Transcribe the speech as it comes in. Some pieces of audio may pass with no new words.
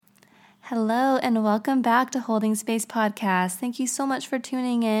Hello and welcome back to Holding Space Podcast. Thank you so much for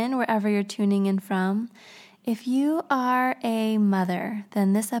tuning in wherever you're tuning in from. If you are a mother,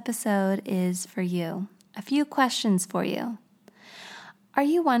 then this episode is for you. A few questions for you. Are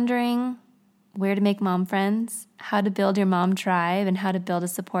you wondering where to make mom friends, how to build your mom tribe, and how to build a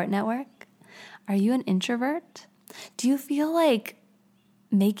support network? Are you an introvert? Do you feel like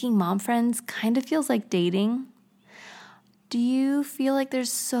making mom friends kind of feels like dating? Do you feel like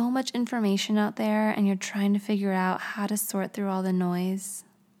there's so much information out there and you're trying to figure out how to sort through all the noise?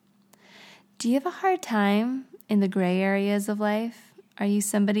 Do you have a hard time in the gray areas of life? Are you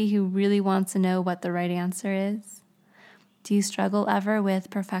somebody who really wants to know what the right answer is? Do you struggle ever with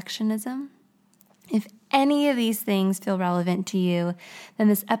perfectionism? If any of these things feel relevant to you, then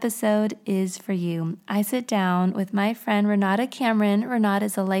this episode is for you. I sit down with my friend Renata Cameron. Renata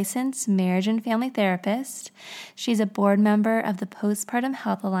is a licensed marriage and family therapist. She's a board member of the Postpartum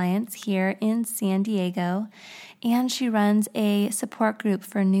Health Alliance here in San Diego, and she runs a support group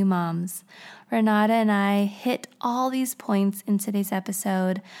for new moms. Renata and I hit all these points in today's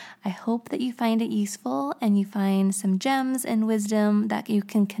episode. I hope that you find it useful and you find some gems and wisdom that you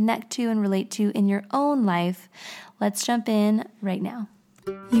can connect to and relate to in your own life. Let's jump in right now.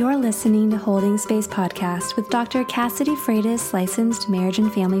 You're listening to Holding Space Podcast with Dr. Cassidy Freitas, licensed marriage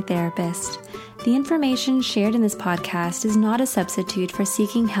and family therapist. The information shared in this podcast is not a substitute for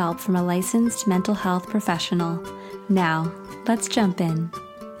seeking help from a licensed mental health professional. Now, let's jump in.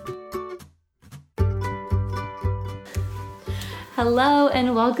 Hello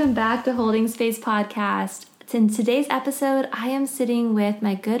and welcome back to Holding Space Podcast. In today's episode, I am sitting with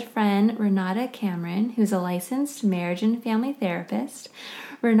my good friend Renata Cameron, who's a licensed marriage and family therapist.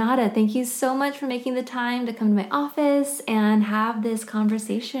 Renata, thank you so much for making the time to come to my office and have this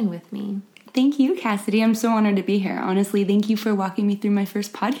conversation with me. Thank you, Cassidy. I'm so honored to be here. Honestly, thank you for walking me through my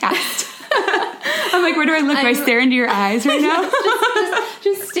first podcast. I'm like, where do I look? Do I stare into your eyes right now?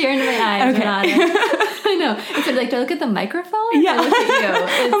 just stare into my eyes, okay. Renata. I know. It's like, do I look at the microphone? Or do I look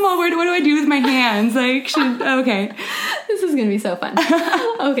at you? I'm all, what do I do with my hands? Okay. This is going to be so fun.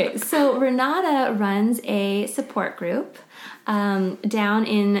 Okay, so Renata runs a support group down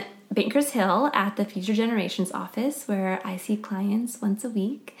in Bankers Hill at the Future Generations office where I see clients once a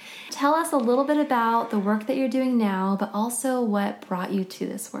week. Tell us a little bit about the work that you're doing now, but also what brought you to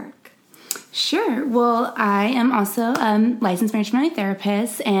this work. Sure. Well, I am also a licensed marriage and family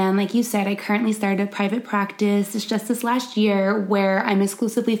therapist, and like you said, I currently started a private practice just this last year where I'm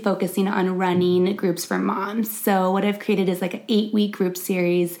exclusively focusing on running groups for moms. So what I've created is like an 8-week group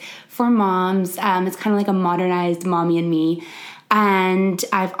series for moms. It's kind of like a modernized Mommy and Me. And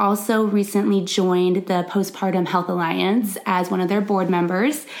I've also recently joined the Postpartum Health Alliance as one of their board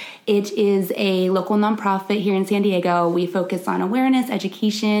members. It is a local nonprofit here in San Diego. We focus on awareness,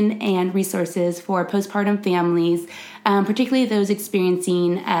 education, and resources for postpartum families, particularly those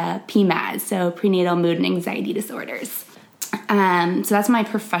experiencing PMAS, so prenatal mood and anxiety disorders. So that's my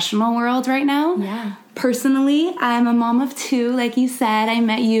professional world right now. Yeah. Personally, I'm a mom of 2. Like you said, I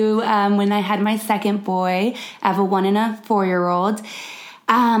met you when I had my second boy. I have a 1 and a 4-year-old.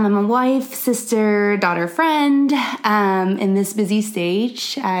 I'm a wife, sister, daughter, friend. In this busy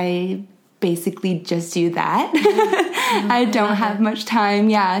stage, I basically just do that. I don't have much time,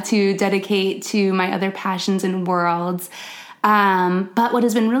 to dedicate to my other passions and worlds. But what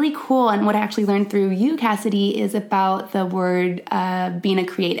has been really cool and what I actually learned through you, Cassidy, is about the word being a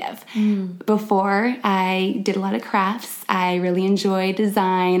creative. Before, I did a lot of crafts. I really enjoy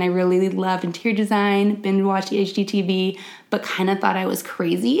design. I really love interior design, binge watch HGTV, but kind of thought I was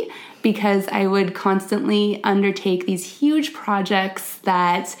crazy because I would constantly undertake these huge projects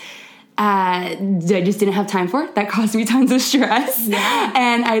that I just didn't have time for. That caused me tons of stress. Yeah.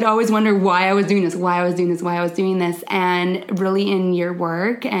 And I'd always wonder why I was doing this, And really in your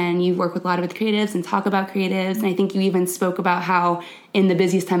work, and you work with a lot of creatives and talk about creatives. And I think you even spoke about how in the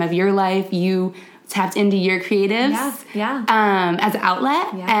busiest time of your life, you tapped into your creatives as an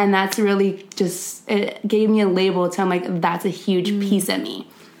outlet. Yeah. And that's really just, it gave me a label to, I'm like, that's a huge piece of me.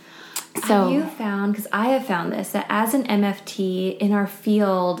 So have you found, because I have found this, that as an MFT in our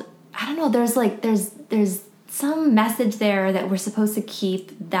field, I don't know, there's some message there that we're supposed to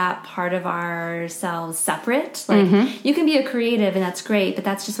keep that part of ourselves separate. Like, you can be a creative and that's great, but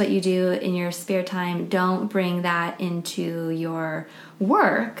that's just what you do in your spare time. Don't bring that into your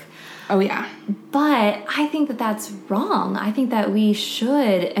work. Oh, yeah. But I think that that's wrong. I think that we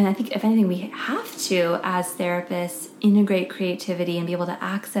should, and I think if anything, we have to, as therapists, integrate creativity and be able to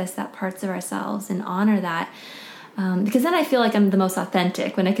access that parts of ourselves and honor that. Because then I feel like I'm the most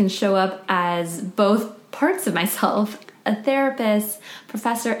authentic when I can show up as both parts of myself a therapist,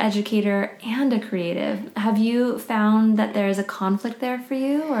 professor, educator, and a creative. Have you found that there's a conflict there for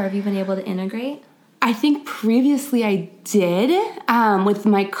you, or have you been able to integrate? I think previously I did. With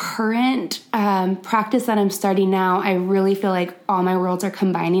my current practice that I'm starting now, I really feel like all my worlds are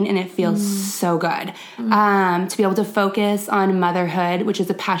combining, and it feels so good. To be able to focus on motherhood, which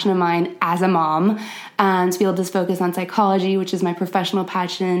is a passion of mine as a mom, to be able to focus on psychology, which is my professional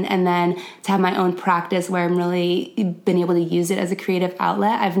passion, and then to have my own practice where I'm really been able to use it as a creative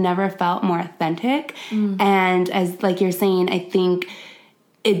outlet. I've never felt more authentic. And as like you're saying, I think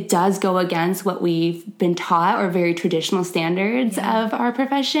it does go against what we've been taught, or very traditional standards of our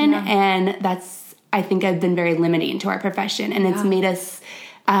profession. And that's, I think, I've been very limiting to our profession, and it's made us,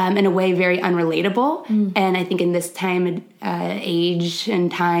 in a way, very unrelatable. And I think in this time, age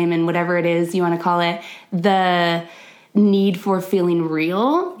and time and whatever it is you want to call it, the need for feeling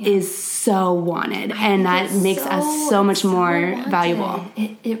real is so wanted. And that makes us so much more valuable.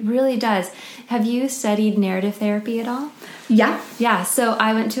 It really does. Have you studied narrative therapy at all? Yeah. So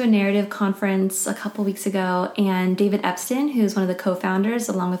I went to a narrative conference a couple weeks ago, and David Epstein, who's one of the co-founders,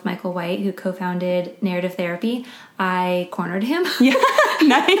 along with Michael White, who co-founded narrative therapy, I cornered him. Yeah,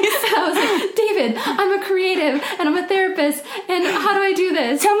 nice. I was like, David, I'm a creative and I'm a therapist, and how do I do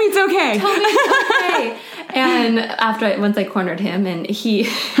this? Tell me it's okay. Tell me it's okay. And once I cornered him, and he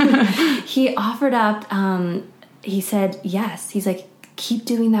offered up, he said yes. He's like, keep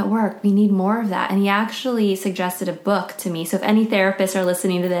doing that work. We need more of that. And he actually suggested a book to me. So if any therapists are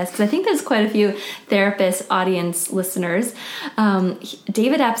listening to this, because I think there's quite a few therapist audience listeners,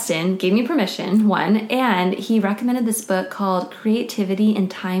 David Epstein gave me permission, and he recommended this book called Creativity in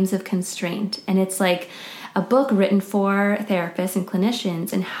Times of Constraint. And it's like a book written for therapists and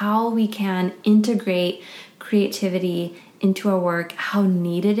clinicians, and how we can integrate creativity into our work, how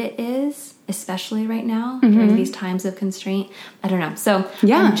needed it is, especially right now during these times of constraint. I don't know. So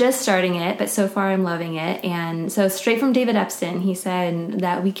I'm just starting it, but so far I'm loving it. And so straight from David Epstein, he said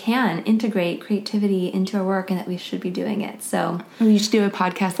that we can integrate creativity into our work, and that we should be doing it. So you should do a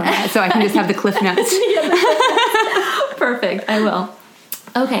podcast on that, so I can just have the cliff notes. Perfect. I will.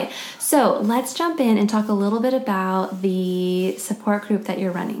 Okay, so let's jump in and talk a little bit about the support group that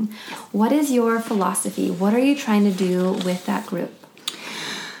you're running. What is your philosophy? What are you trying to do with that group?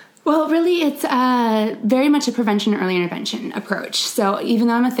 Well, really, it's very much a prevention, early intervention approach. So even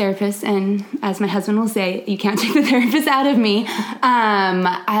though I'm a therapist, and as my husband will say, you can't take the therapist out of me,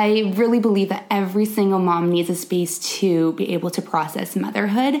 I really believe that every single mom needs a space to be able to process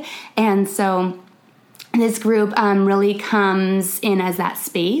motherhood. And so this group really comes in as that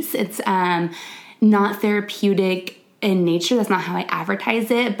space. It's not therapeutic in nature. That's not how I advertise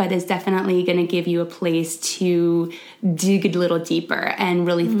it, but is definitely going to give you a place to dig a little deeper and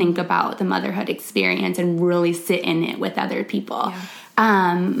really think about the motherhood experience and really sit in it with other people.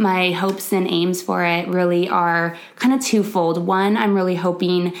 My hopes and aims for it really are kind of twofold. One, I'm really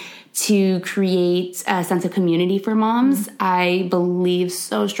hoping to create a sense of community for moms. I believe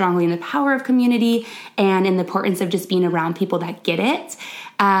so strongly in the power of community and in the importance of just being around people that get it.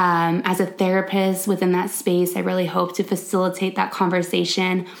 As a therapist within that space, I really hope to facilitate that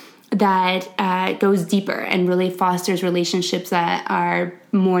conversation that goes deeper and really fosters relationships that are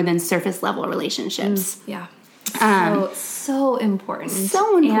more than surface level relationships. So important.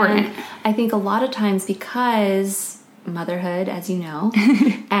 So important. And I think a lot of times, because motherhood, as you know,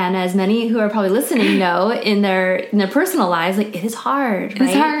 and as many who are probably listening know, in their personal lives, like, it is hard, right?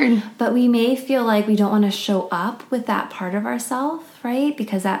 It's hard. But we may feel like we don't want to show up with that part of ourselves, right?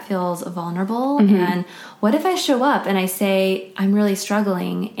 Because that feels vulnerable. And what if I show up and I say, I'm really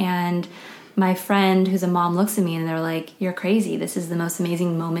struggling, and my friend who's a mom looks at me and they're like, you're crazy. This is the most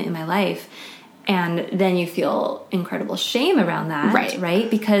amazing moment in my life. And then you feel incredible shame around that,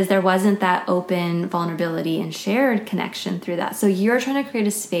 right? Because there wasn't that open vulnerability and shared connection through that. So you're trying to create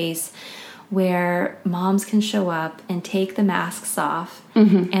a space where moms can show up and take the masks off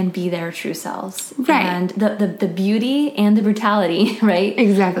and be their true selves. Right. And the beauty and the brutality, right?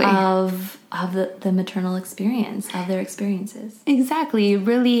 Exactly. Of the maternal experience, of their experiences. Exactly.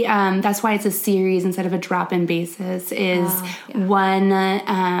 Really, that's why it's a series instead of a drop-in basis, is one,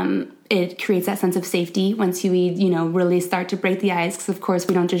 it creates that sense of safety once we, really start to break the ice. Because, of course,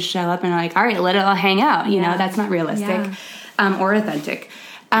 we don't just show up and like, all right, let it all hang out. You know, that's not realistic or authentic.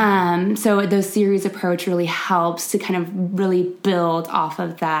 So the series approach really helps to kind of really build off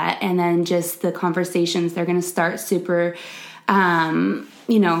of that. And then just the conversations, they're going to start super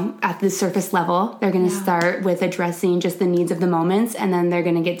at the surface level. They're going to start with addressing just the needs of the moments, and then they're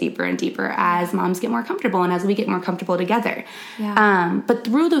going to get deeper and deeper as moms get more comfortable and as we get more comfortable together. Yeah. But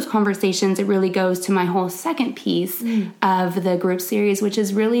through those conversations, it really goes to my whole second piece of the group series, which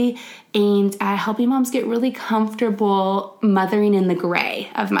is really aimed at helping moms get really comfortable mothering in the gray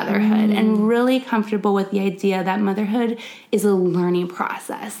of motherhood and really comfortable with the idea that motherhood is a learning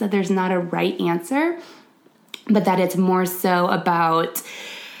process, that there's not a right answer, but that it's more so about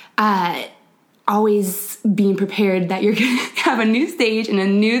always being prepared that you're going to have a new stage and a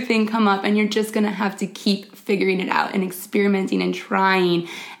new thing come up, and you're just going to have to keep figuring it out and experimenting and trying,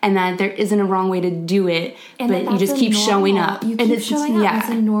 and that there isn't a wrong way to do it, but you just keep showing up. You keep showing up. It's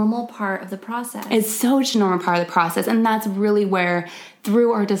a normal part of the process. It's such a normal part of the process, and that's really where,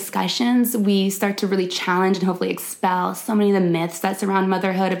 through our discussions, we start to really challenge and hopefully expel so many of the myths that surround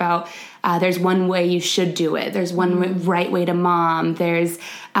motherhood about there's one way you should do it. There's one right way to mom. There's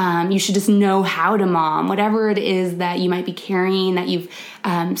you should just know how to mom. Whatever it is that you might be carrying, that you've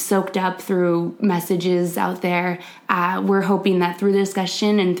soaked up through messages out there, we're hoping that through the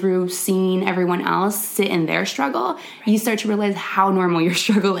discussion and through seeing everyone else sit in their struggle, you start to realize how normal your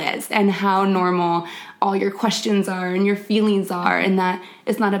struggle is and how normal all your questions are and your feelings are, and that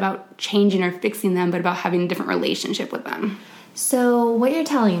it's not about changing or fixing them, but about having a different relationship with them. So what you're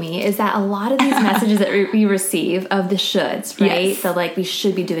telling me is that a lot of these messages that we receive of the shoulds, right? Yes. So like, we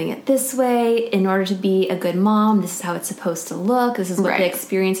should be doing it this way in order to be a good mom. This is how it's supposed to look. This is what the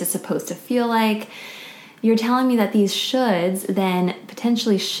experience is supposed to feel like. You're telling me that these shoulds then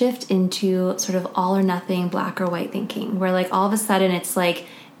potentially shift into sort of all or nothing, black or white thinking, where like all of a sudden it's like,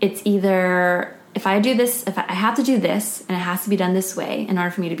 it's either if I do this, if I have to do this, and it has to be done this way in order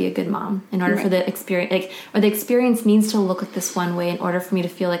for me to be a good mom, in order for the experience, or the experience needs to look like this one way in order for me to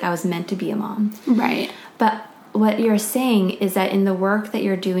feel like I was meant to be a mom. Right. But what you're saying is that in the work that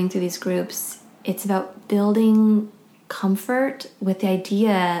you're doing through these groups, it's about building comfort with the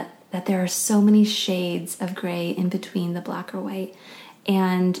idea that there are so many shades of gray in between the black or white.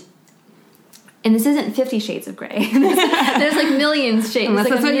 And this isn't 50 Shades of Grey. There's like millions shades. Unless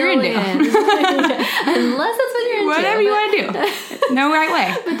that's what you're into. Unless that's what you're into. Whatever you want to do. No right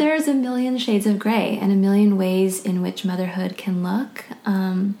way. But there's a million shades of gray and a million ways in which motherhood can look.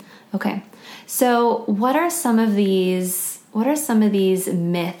 Okay. So what are some of these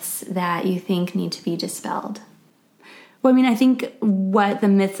myths that you think need to be dispelled? Well, I mean, I think what the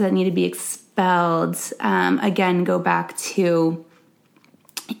myths that need to be expelled, again, go back to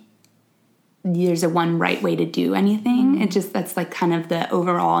there's a one right way to do anything. It just, that's like kind of the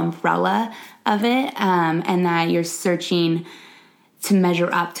overall umbrella of it. And that you're searching to measure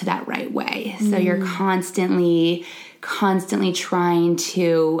up to that right way. So you're constantly trying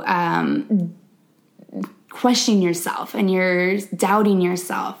to, question yourself, and you're doubting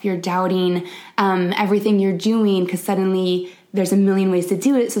yourself. You're doubting, everything you're doing, because suddenly there's a million ways to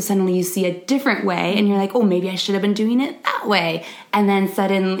do it. So suddenly you see a different way and you're like, oh, maybe I should have been doing it that way. And then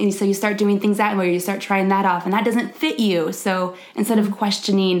suddenly, so you start doing things that way, you start trying that off, and that doesn't fit you. So instead of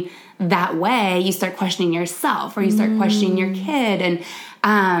questioning that way, you start questioning yourself, or you start questioning your kid.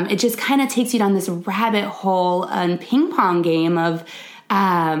 And it just kind of takes you down this rabbit hole and ping pong game of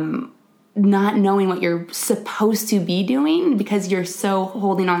not knowing what you're supposed to be doing, because you're so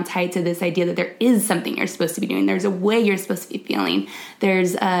holding on tight to this idea that there is something you're supposed to be doing. There's a way you're supposed to be feeling.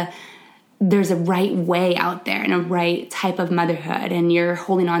 There's a right way out there and a right type of motherhood, and you're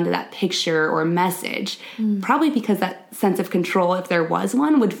holding on to that picture or message, probably because that sense of control, if there was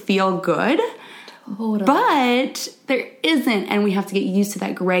one, would feel good. Totally. But there isn't, and we have to get used to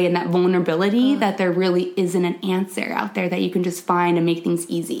that gray and that vulnerability, that there really isn't an answer out there that you can just find and make things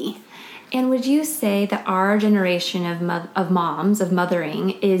easy. And would you say that our generation of moms, of mothering,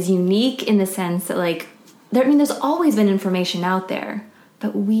 is unique in the sense that, like, there's always been information out there,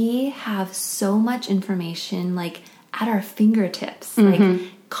 but we have so much information, like, at our fingertips, like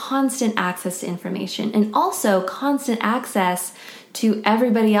constant access to information, and also constant access to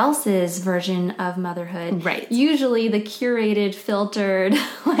everybody else's version of motherhood. Right. Usually the curated, filtered,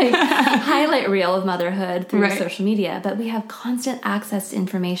 like highlight reel of motherhood through social media, but we have constant access to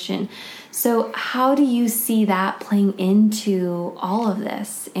information. So how do you see that playing into all of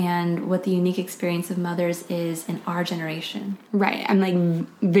this and what the unique experience of mothers is in our generation? Right. I'm like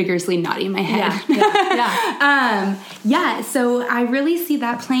vigorously nodding my head. Yeah. So I really see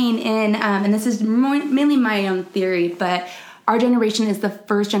that playing in, and this is mainly my own theory, but our generation is the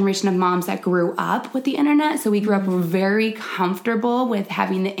first generation of moms that grew up with the internet. So we grew up very comfortable with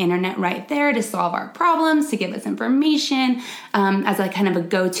having the internet right there to solve our problems, to give us information, as a kind of a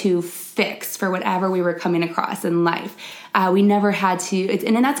go-to fix for whatever we were coming across in life. We never had to,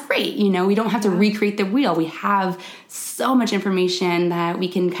 and that's great. You know, we don't have to recreate the wheel. We have so much information that we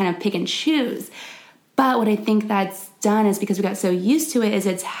can kind of pick and choose. But what I think that's done is, because we got so used to it, is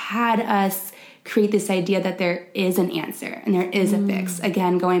it's had us create this idea that there is an answer and there is a fix.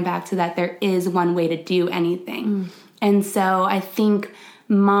 Again, going back to that, there is one way to do anything. And so I think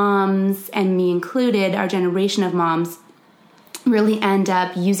moms, and me included, our generation of moms, really end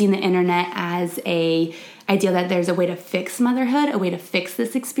up using the internet as a idea that there's a way to fix motherhood, a way to fix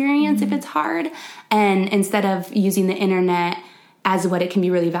this experience if it's hard. And instead of using the internet as what it can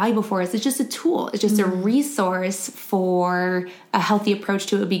be really valuable for us, it's just a tool. It's just a resource for a healthy approach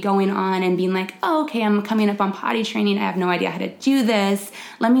to it, be going on and being like, oh, okay, I'm coming up on potty training. I have no idea how to do this.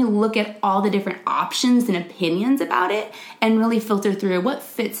 Let me look at all the different options and opinions about it and really filter through what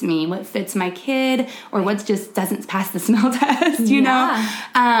fits me, what fits my kid, or what just doesn't pass the smell test, you know?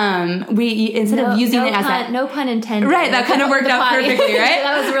 We, instead of using it as that. No pun intended. Right, that kind of worked out perfectly, right?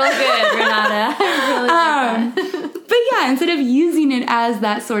 That was really good, Renata. Really but yeah, instead of using it as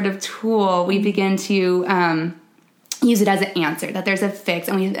that sort of tool, we begin to use it as an answer, that there's a fix,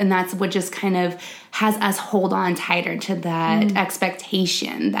 and that's what just kind of has us hold on tighter to that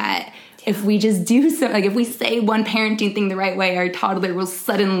expectation that if we just do something, like if we say one parenting thing the right way, our toddler will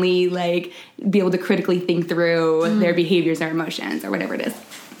suddenly like be able to critically think through their behaviors or emotions or whatever it is.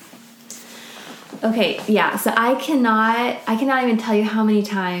 Okay, yeah, so I cannot even tell you how many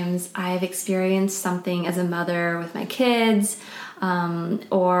times I've experienced something as a mother with my kids,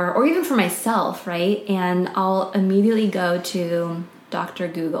 or even for myself, right? And I'll immediately go to Dr.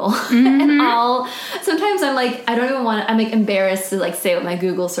 Google. And sometimes I'm like, I don't even want to, I'm like embarrassed to like say what my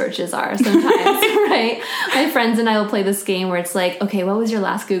Google searches are sometimes, right? My friends and I will play this game where it's like, okay, what was your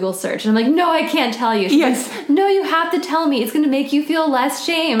last Google search? And I'm like, no, I can't tell you. She's like, no, you have to tell me. It's going to make you feel less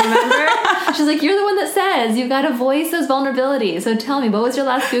shame, remember? She's like, you're the one that says you've got to voice those vulnerabilities. So tell me, what was your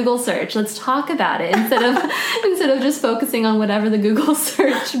last Google search? Let's talk about it instead of just focusing on whatever the Google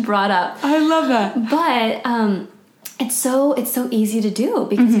search brought up. I love that. But, it's so easy to do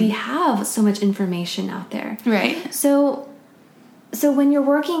because we have so much information out there. Right. So when you're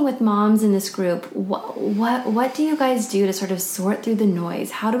working with moms in this group, what do you guys do to sort of sort through the noise?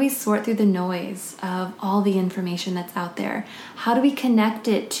 How do we sort through the noise of all the information that's out there? How do we connect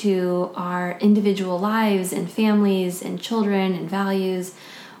it to our individual lives and families and children and values?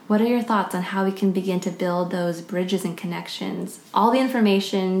 What are your thoughts on how we can begin to build those bridges and connections, all the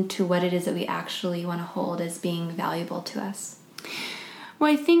information to what it is that we actually want to hold as being valuable to us?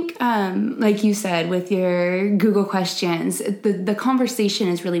 Well, I think, like you said, with your Google questions, the conversation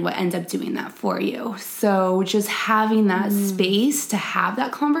is really what ends up doing that for you. So just having that space to have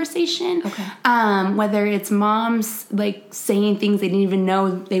that conversation, whether it's moms like saying things they didn't even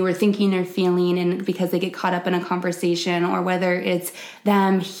know they were thinking or feeling, and because they get caught up in a conversation, or whether it's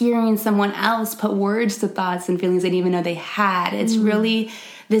them hearing someone else put words to thoughts and feelings they didn't even know they had. It's really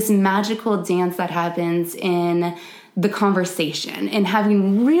this magical dance that happens in the conversation and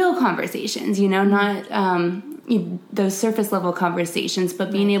having real conversations, you know, not those surface level conversations,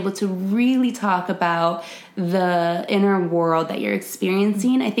 but being able to really talk about the inner world that you're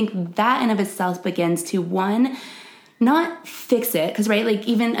experiencing. I think that in of itself begins to, one, not fix it, because, right, like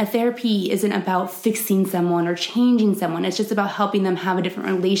even a therapy isn't about fixing someone or changing someone. It's just about helping them have a different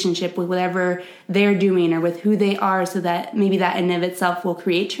relationship with whatever they're doing or with who they are, so that maybe that in of itself will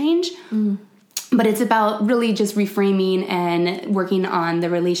create change. But it's about really just reframing and working on the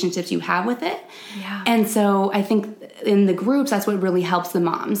relationships you have with it. Yeah. And so I think in the groups, that's what really helps the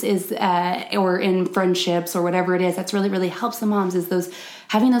moms is, or in friendships or whatever it is, that's really, really helps the moms is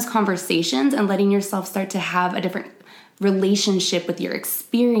having those conversations and letting yourself start to have a different relationship with your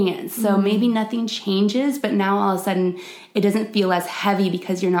experience. So maybe nothing changes, but now all of a sudden it doesn't feel as heavy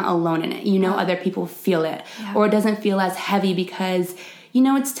because you're not alone in it. You know, other people feel it. Yeah. Or it doesn't feel as heavy because you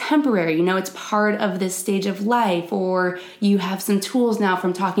know, it's temporary, you know, it's part of this stage of life, or you have some tools now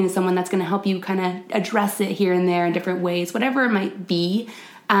from talking to someone that's going to help you kind of address it here and there in different ways, whatever it might be.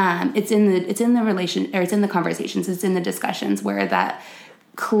 It's in the relation, or it's in the conversations, it's in the discussions where that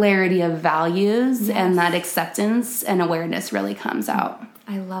clarity of values and that acceptance and awareness really comes out.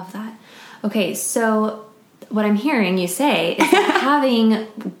 I love that. Okay, so what I'm hearing you say is that having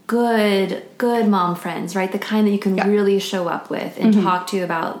good mom friends, right? The kind that you can really show up with and talk to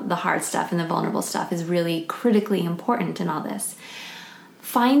about the hard stuff and the vulnerable stuff is really critically important in all this.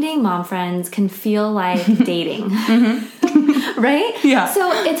 finding mom friends can feel like dating, right? Yeah. So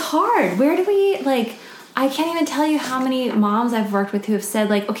it's hard. Where do we, like, I can't even tell you how many moms I've worked with who have said,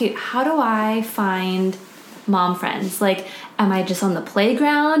 like, okay, how do I find mom friends? Like, am I just on the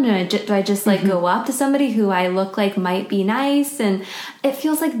playground? Do I just like go up to somebody who I look like might be nice? And it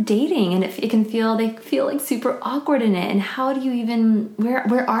feels like dating, and they feel like super awkward in it. And how do you even,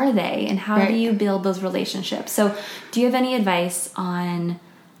 where are they? And how do you build those relationships? So do you have any advice on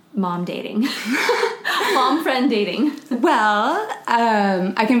mom dating? Mom friend dating? Well,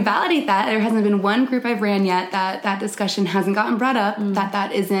 I can validate that. There hasn't been one group I've ran yet that discussion hasn't gotten brought up,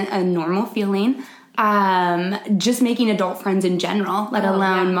 that isn't a normal feeling. Just making adult friends in general, let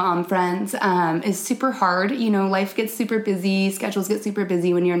alone mom friends, is super hard. You know, life gets super busy, schedules get super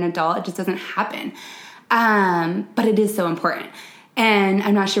busy when you're an adult. It just doesn't happen. But it is so important. And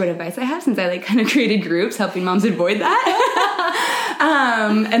I'm not sure what advice I have, since I like kind of created groups helping moms avoid that.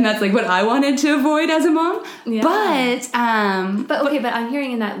 And that's like what I wanted to avoid as a mom. Yeah. But I'm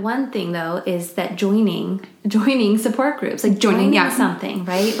hearing in that one thing though is that joining support groups, like joining something,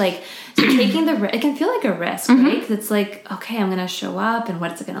 right? Like, so taking it can feel like a risk, right? Because it's like, okay, I'm going to show up, and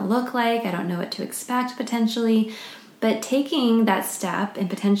what's it going to look like? I don't know what to expect potentially. But taking that step and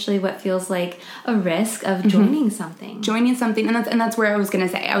potentially what feels like a risk of joining something. And that's where I was going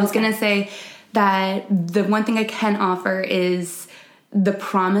to say. I was going to say that the one thing I can offer is the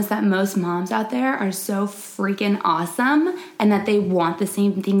promise that most moms out there are so freaking awesome, and that they want the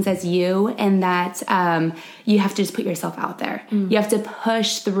same things as you, and that you have to just put yourself out there. You have to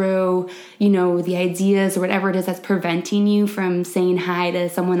push through, the ideas or whatever it is that's preventing you from saying hi to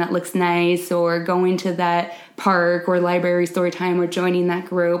someone that looks nice, or going to that park or library story time, or joining that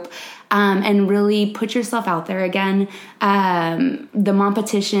group. And really put yourself out there again. The mom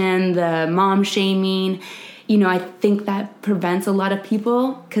petition, the mom shaming, I think that prevents a lot of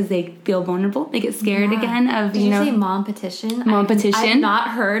people because they feel vulnerable. They get scared again of, Did you say mom petition? I've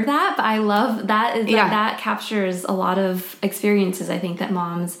not heard that, but I love that. That captures a lot of experiences, I think, that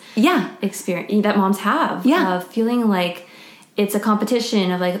moms that moms have. Yeah. Of feeling like it's a competition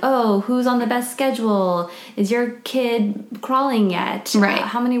of like, oh, who's on the best schedule? Is your kid crawling yet? Right.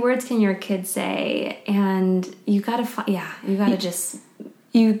 How many words can your kid say? And you gotta just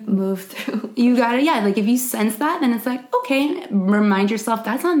move through. You gotta, like if you sense that, then it's like, okay, remind yourself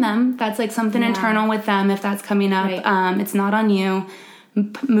that's on them. That's like something internal with them if that's coming up. Right. It's not on you.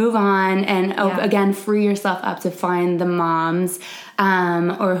 Move on and again, free yourself up to find the moms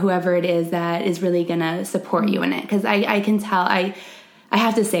or whoever it is that is really gonna support you in it. Because I can tell, I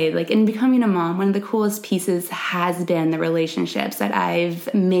have to say, like, in becoming a mom, one of the coolest pieces has been the relationships that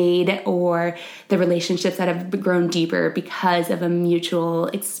I've made, or the relationships that have grown deeper because of a mutual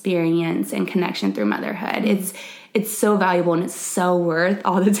experience and connection through motherhood. It's so valuable, and it's so worth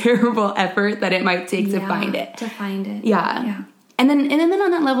all the terrible effort that it might take to find it. Yeah. And then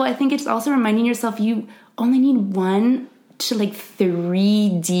on that level, I think it's also reminding yourself you only need 1 to like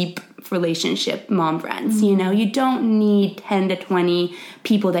 3 deep relationship mom friends. You don't need 10 to 20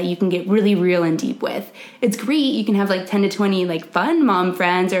 people that you can get really real and deep with. It's great. You can have like 10 to 20 like fun mom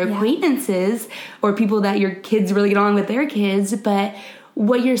friends or acquaintances or people that your kids really get along with their kids. But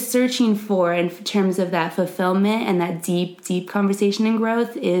what you're searching for in terms of that fulfillment and that deep conversation and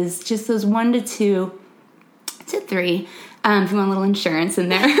growth is just those 1 to 2 to 3. If you want a little insurance in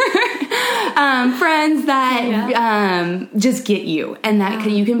there. Friends that just get you, and that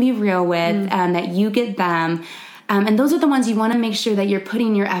you can be real with, that you get them. And those are the ones you want to make sure that you're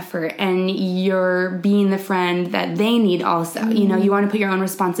putting your effort and you're being the friend that they need also. You want to put your own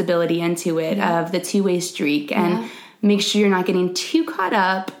responsibility into it of the 2-way streak, and make sure you're not getting too caught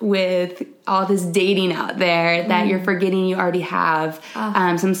up with all this dating out there that you're forgetting you already have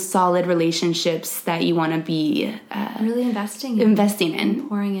some solid relationships that you want to be really investing in,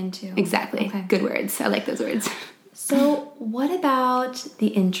 pouring into. Exactly. Okay. Good words. I like those words. So what about the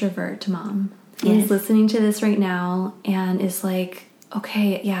introvert mom who's listening to this right now and is like,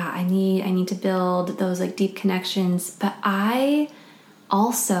 okay, I need to build those like deep connections, but I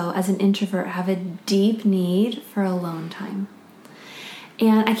also, as an introvert, have a deep need for alone time.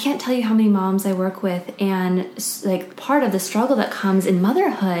 And I can't tell you how many moms I work with, and like part of the struggle that comes in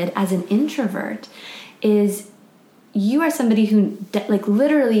motherhood as an introvert is you are somebody who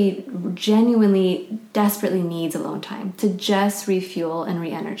literally, genuinely, desperately needs alone time to just refuel and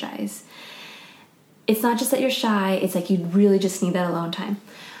re-energize. It's not just that you're shy, it's like you really just need that alone time.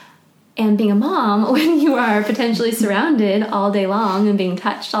 And being a mom, when you are potentially surrounded all day long and being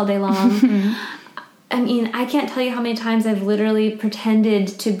touched all day long, I mean, I can't tell you how many times I've literally pretended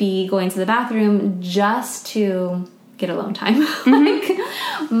to be going to the bathroom just to get alone time. Like,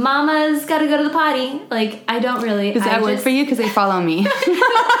 mama's got to go to the potty. Like, I don't really. Does that work for you? Because they follow me.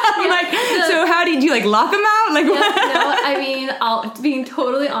 I'm like, so how did you, like, lock them out? Like, no, I mean, being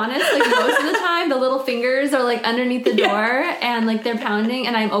totally honest, like, most of the time, the little fingers are, like, underneath the door, and, like, they're pounding,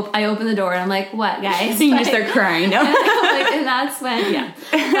 and I open the door, and I'm like, what, guys? And you just start crying, no? And that's when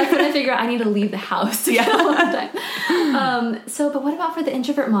I figure out I need to leave the house to get alone time. But what about for the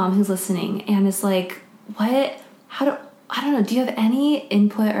introvert mom who's listening, and is like, I don't know, do you have any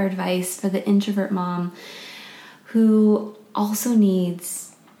input or advice for the introvert mom who also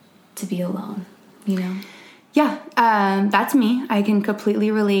needs to be alone, you know? Yeah, that's me. I can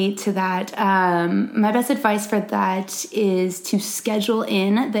completely relate to that. My best advice for that is to schedule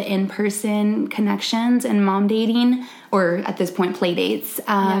in the in-person connections and mom dating, or at this point, play dates,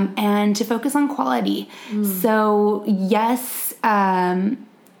 and to focus on quality. So yes,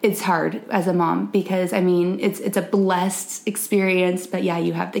 it's hard as a mom because, I mean, it's a blessed experience, but yeah,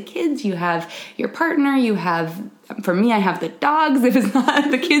 you have the kids, you have your partner, you have, for me, I have the dogs. If it's not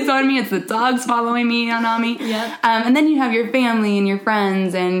the kids on me, it's the dogs following me and on me. Yeah. And then you have your family and your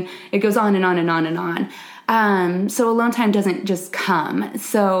friends, and it goes on and on and on and on. So alone time doesn't just come.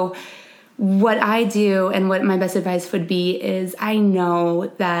 So what I do and what my best advice would be is, I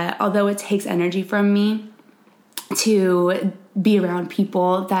know that although it takes energy from me to be around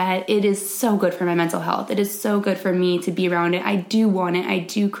people, that it is so good for my mental health. It is so good for me to be around it. I do want it. I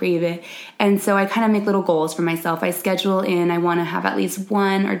do crave it. And so I kind of make little goals for myself. I schedule in, I want to have at least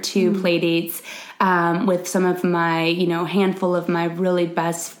 1 or 2 play dates with some of my, handful of my really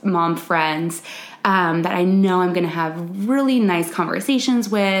best mom friends that I know I'm going to have really nice conversations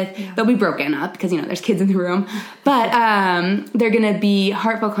with. Yeah. They'll be broken up because, there's kids in the room. But they're going to be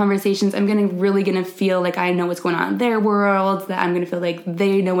heartfelt conversations. I'm really going to feel like I know what's going on in their world, that I'm going to feel like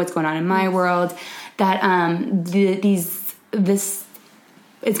they know what's going on in my world, that this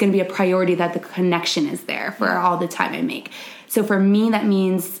it's going to be a priority, that the connection is there for all the time I make. So for me, that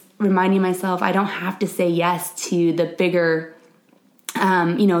means reminding myself I don't have to say yes to the bigger,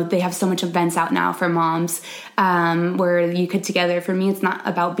 they have so much events out now for moms where you get together. For me, it's not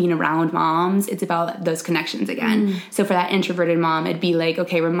about being around moms. It's about those connections again. So for that introverted mom, it'd be like,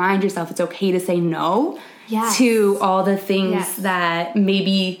 okay, remind yourself it's okay to say no to all the things that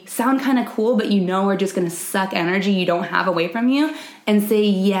maybe sound kind of cool, but are just going to suck energy you don't have away from you, and say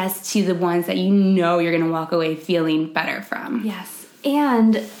yes to the ones that you're going to walk away feeling better from. Yes.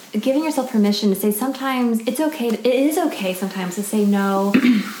 And giving yourself permission to say sometimes it is okay sometimes to say no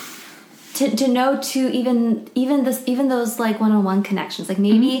to no to even those like one-on-one connections. Like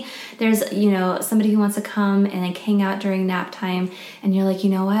maybe there's somebody who wants to come and like hang out during nap time, and you're like, you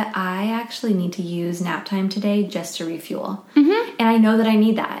know what, I actually need to use nap time today just to refuel, and I know that I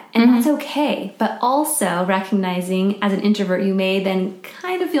need that, and that's okay. But also recognizing, as an introvert, you may then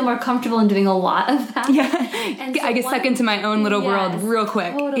kind of feel more comfortable in doing a lot of that. And so I get stuck into my own little world real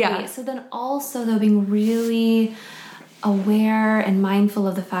quick. Totally. So then also though, being really aware and mindful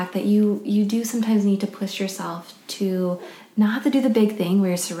of the fact that you do sometimes need to push yourself to not have to do the big thing where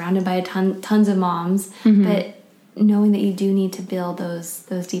you're surrounded by tons of moms, but knowing that you do need to build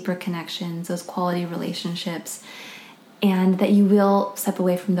those deeper connections, those quality relationships, and that you will step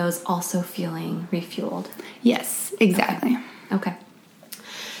away from those also feeling refueled. Yes, exactly. Okay.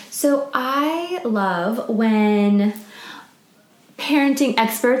 So I love when parenting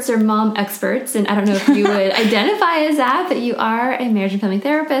experts or mom experts, and I don't know if you would identify as that, but you are a marriage and family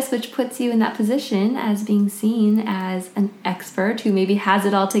therapist, which puts you in that position as being seen as an expert who maybe has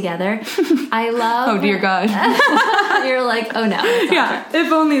it all together. I love... Oh, dear God. You're like, oh no. Yeah,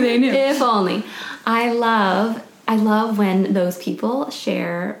 if only they knew. If only. I love when those people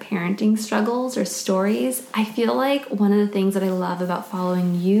share parenting struggles or stories. I feel like one of the things that I love about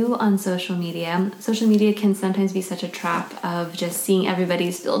following you on social media can sometimes be such a trap of just seeing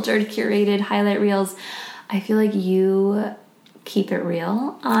everybody's filtered, curated highlight reels. I feel like you keep it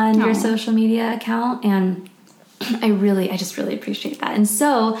real on your social media account, and I just really appreciate that. And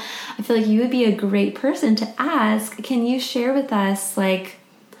so I feel like you would be a great person to ask, can you share with us, like,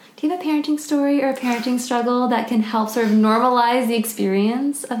 do you have a parenting story or a parenting struggle that can help sort of normalize the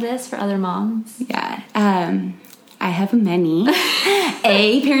experience of this for other moms? Yeah. I have many.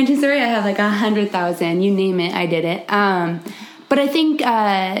 A parenting story, I have like 100,000. You name it, I did it. But I think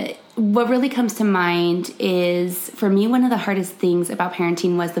what really comes to mind is, for me, one of the hardest things about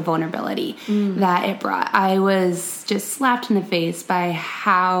parenting was the vulnerability that it brought. I was just slapped in the face by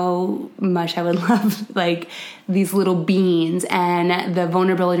how much I would love like these little beings, and the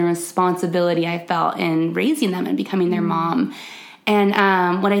vulnerability and responsibility I felt in raising them and becoming their mom.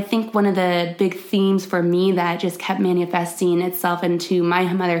 And what I think one of the big themes for me that just kept manifesting itself into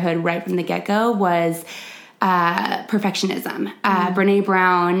my motherhood right from the get-go was perfectionism. Brene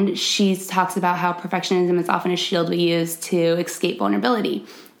Brown, she talks about how perfectionism is often a shield we use to escape vulnerability.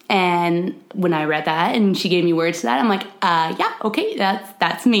 And when I read that and she gave me words to that, I'm like, yeah, okay,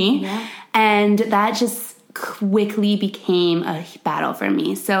 that's me. Yeah. And that just quickly became a battle for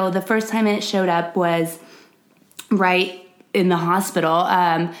me. So the first time it showed up was right in the hospital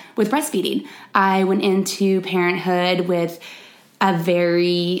with breastfeeding. I went into parenthood with a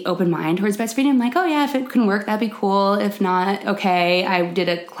very open mind towards breastfeeding. I'm like, oh yeah, if it can work, that'd be cool. If not, okay. I did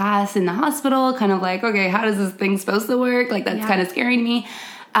a class in the hospital, kind of like, okay, how does this thing supposed to work? Like that's kind of scary to me.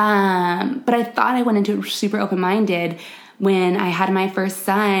 But I thought I went into it super open-minded. When I had my first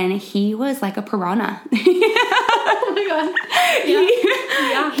son, he was like a piranha. Oh my God.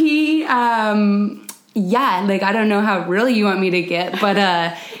 Yeah. Like, I don't know how real you want me to get,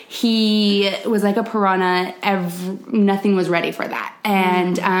 but he was like a piranha. Nothing was ready for that.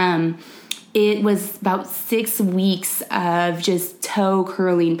 And it was about 6 weeks of just toe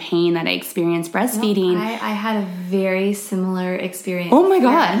curling pain that I experienced breastfeeding. I had a very similar experience. Oh my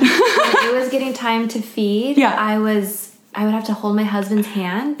God. When it was getting time to feed. Yeah. I would have to hold my husband's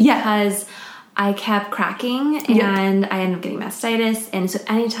hand because I kept cracking and I ended up getting mastitis. And so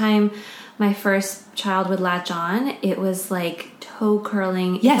anytime my first child would latch on, it was like toe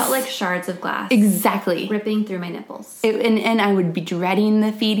curling. It felt like shards of glass. Exactly. Ripping through my nipples. And I would be dreading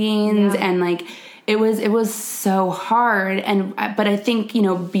the feedings and like it was so hard. But I think,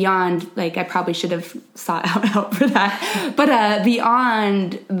 beyond, like, I probably should have sought out help for that. But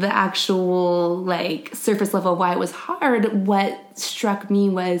beyond the actual, like, surface level of why it was hard, what struck me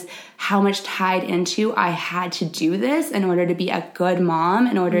was how much tied into I had to do this in order to be a good mom,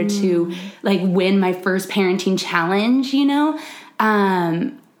 in order to, like, win my first parenting challenge,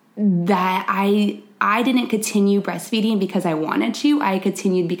 that I didn't continue breastfeeding because I wanted to. I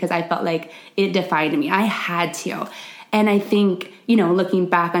continued because I felt like it defined me. I had to. And I think, looking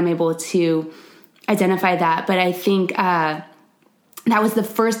back, I'm able to identify that. But I think that was the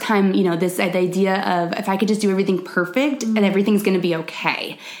first time, this idea of if I could just do everything perfect and everything's going to be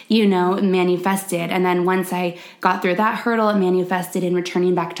okay, manifested. And then once I got through that hurdle, it manifested in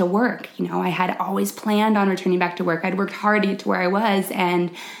returning back to work. I had always planned on returning back to work. I'd worked hard to get to where I was, and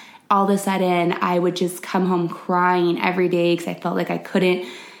all of a sudden I would just come home crying every day because I felt like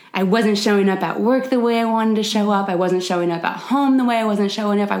I wasn't showing up at work the way I wanted to show up. I wasn't showing up at home the way I wasn't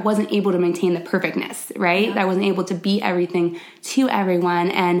showing up. I wasn't able to maintain the perfectness, right? Yeah. I wasn't able to be everything to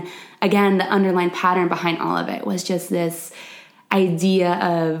everyone. And again, the underlying pattern behind all of it was just this idea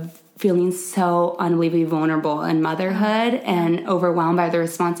of feeling so unbelievably vulnerable in motherhood and overwhelmed by the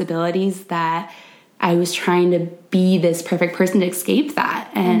responsibilities that I was trying to be this perfect person to escape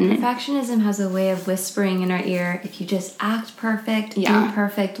that. And perfectionism has a way of whispering in our ear, if you just act perfect, do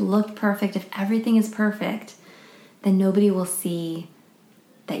perfect, look perfect, if everything is perfect, then nobody will see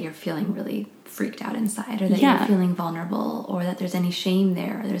that you're feeling really freaked out inside, or that you're feeling vulnerable, or that there's any shame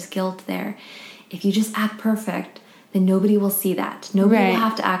there, or there's guilt there. If you just act perfect, then nobody will see that. Nobody will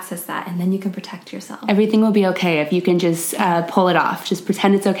have to access that, and then you can protect yourself. Everything will be okay if you can just pull it off. Just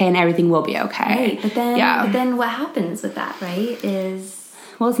pretend it's okay and everything will be okay. Right, but then what happens with that, right, is...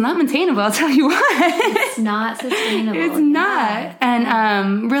 Well, it's not maintainable, I'll tell you what. It's not sustainable. It's not.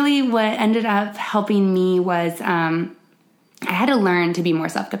 And really what ended up helping me was... I had to learn to be more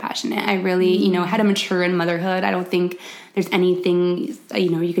self-compassionate. I really, had to mature in motherhood. I don't think there's anything,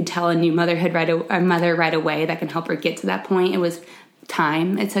 you could tell a new mother right away that can help her get to that point. It was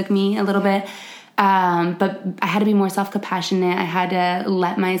time. It took me a little bit. But I had to be more self-compassionate. I had to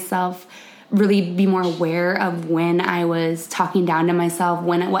let myself really be more aware of when I was talking down to myself,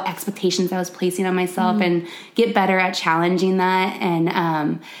 what expectations I was placing on myself, and get better at challenging that.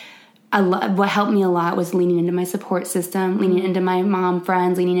 And, what helped me a lot was leaning into my support system, leaning into my mom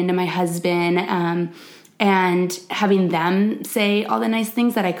friends, leaning into my husband, and having them say all the nice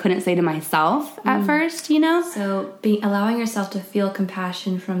things that I couldn't say to myself at first, So allowing yourself to feel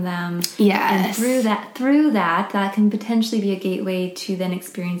compassion from them. Yes. And through that can potentially be a gateway to then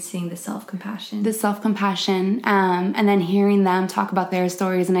experiencing the self-compassion. And then hearing them talk about their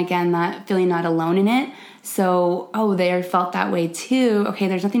stories, and again, that feeling not alone in it. So, they felt that way too. Okay,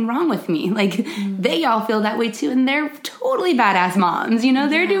 there's nothing wrong with me. Like, they all feel that way too, and they're totally badass moms.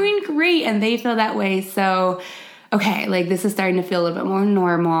 They're doing great, and they feel that way. So, okay, like, this is starting to feel a little bit more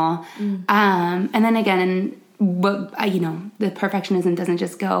normal. And then again, the perfectionism doesn't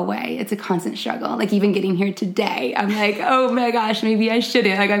just go away. It's a constant struggle. Like even getting here today, I'm like, oh my gosh, maybe I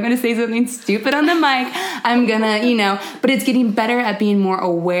shouldn't. Like I'm going to say something stupid on the mic. I'm going to, but it's getting better at being more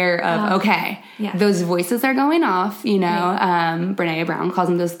aware of, those voices are going off, Right. Brené Brown calls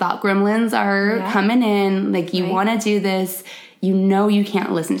them those thought gremlins are coming in. Like you want to do this. You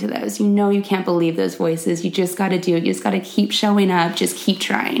can't listen to those. You can't believe those voices. You just got to do it. You just got to keep showing up. Just keep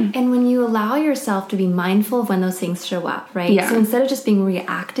trying. And when you allow yourself to be mindful of when those things show up, right? Yeah. So instead of just being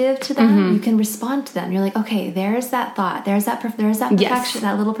reactive to them, you can respond to them. You're like, okay, there's that thought. There's that perfection,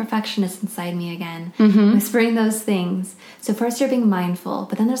 that little perfectionist inside me again, whispering those things. So first you're being mindful,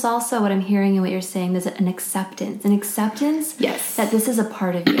 but then there's also what I'm hearing and what you're saying. There's an acceptance that this is a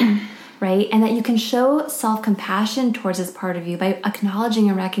part of you. Right? And that you can show self-compassion towards this part of you by acknowledging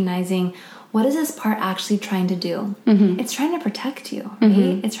and recognizing, what is this part actually trying to do? It's trying to protect you,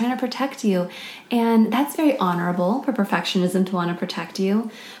 right? It's trying to protect you. And that's very honorable for perfectionism to want to protect you.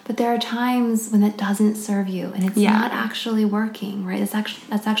 But there are times when that doesn't serve you and it's not actually working, right?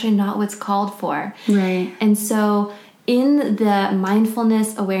 That's actually not what's called for. Right. And so in the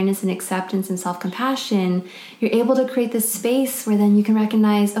mindfulness, awareness, and acceptance and self-compassion, you're able to create this space where then you can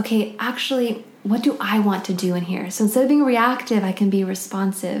recognize, okay, actually, what do I want to do in here? So instead of being reactive, I can be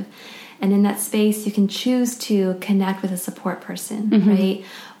responsive. And in that space, you can choose to connect with a support person, right?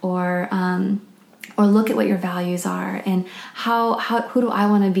 Or look at what your values are and who do I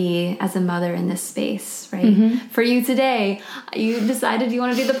want to be as a mother in this space, right? For you today, you decided you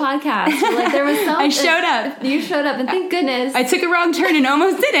want to do the podcast. Like there was I showed up. You showed up, and thank goodness. I took a wrong turn and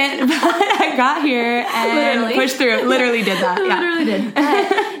almost didn't, but I got here and pushed through it. Literally did that. Literally did.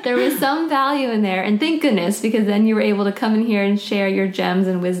 But there was some value in there, and thank goodness, because then you were able to come in here and share your gems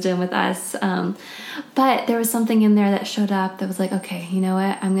and wisdom with us. But there was something in there that showed up that was like, okay, you know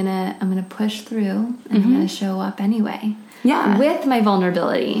what? I'm gonna push through and I'm gonna show up anyway. Yeah. With my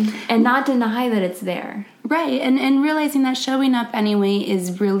vulnerability and not deny that it's there. Right. And realizing that showing up anyway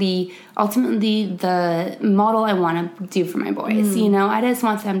is really ultimately the model I want to do for my boys. I just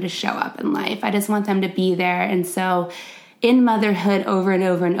want them to show up in life. I just want them to be there. And so in motherhood over and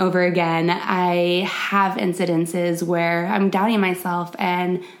over and over again, I have incidences where I'm doubting myself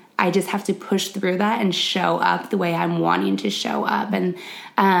and I just have to push through that and show up the way I'm wanting to show up and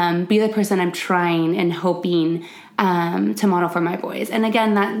be the person I'm trying and hoping to model for my boys. And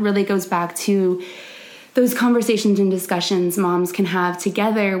again, that really goes back to those conversations and discussions moms can have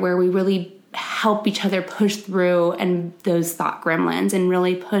together where we really help each other push through and those thought gremlins and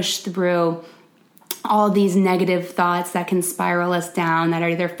really push through all these negative thoughts that can spiral us down that are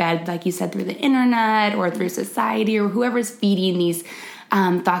either fed, like you said, through the internet or through society or whoever's feeding these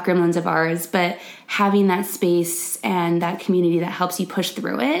thought gremlins of ours, but having that space and that community that helps you push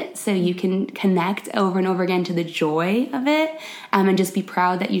through it so you can connect over and over again to the joy of it and just be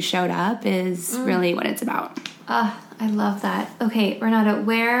proud that you showed up is really what it's about. I love that. Okay, Renata,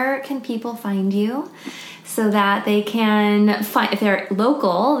 where can people find you so that they can find, if they're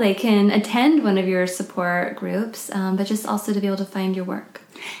local, they can attend one of your support groups, but just also to be able to find your work?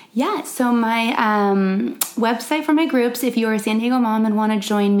 Yeah, so my website for my groups, if you're a San Diego mom and want to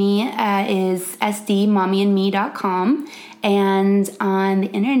join me, is sdmommyandme.com. And on the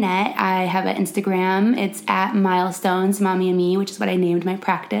internet, I have an Instagram. It's at Milestones Mommy and Me, which is what I named my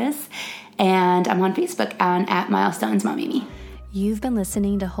practice. And I'm on Facebook at Milestones Mommy and Me. You've been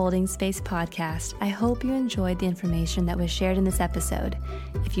listening to Holding Space Podcast. I hope you enjoyed the information that was shared in this episode.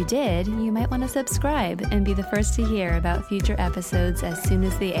 If you did, you might want to subscribe and be the first to hear about future episodes as soon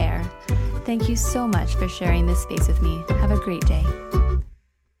as they air. Thank you so much for sharing this space with me. Have a great day.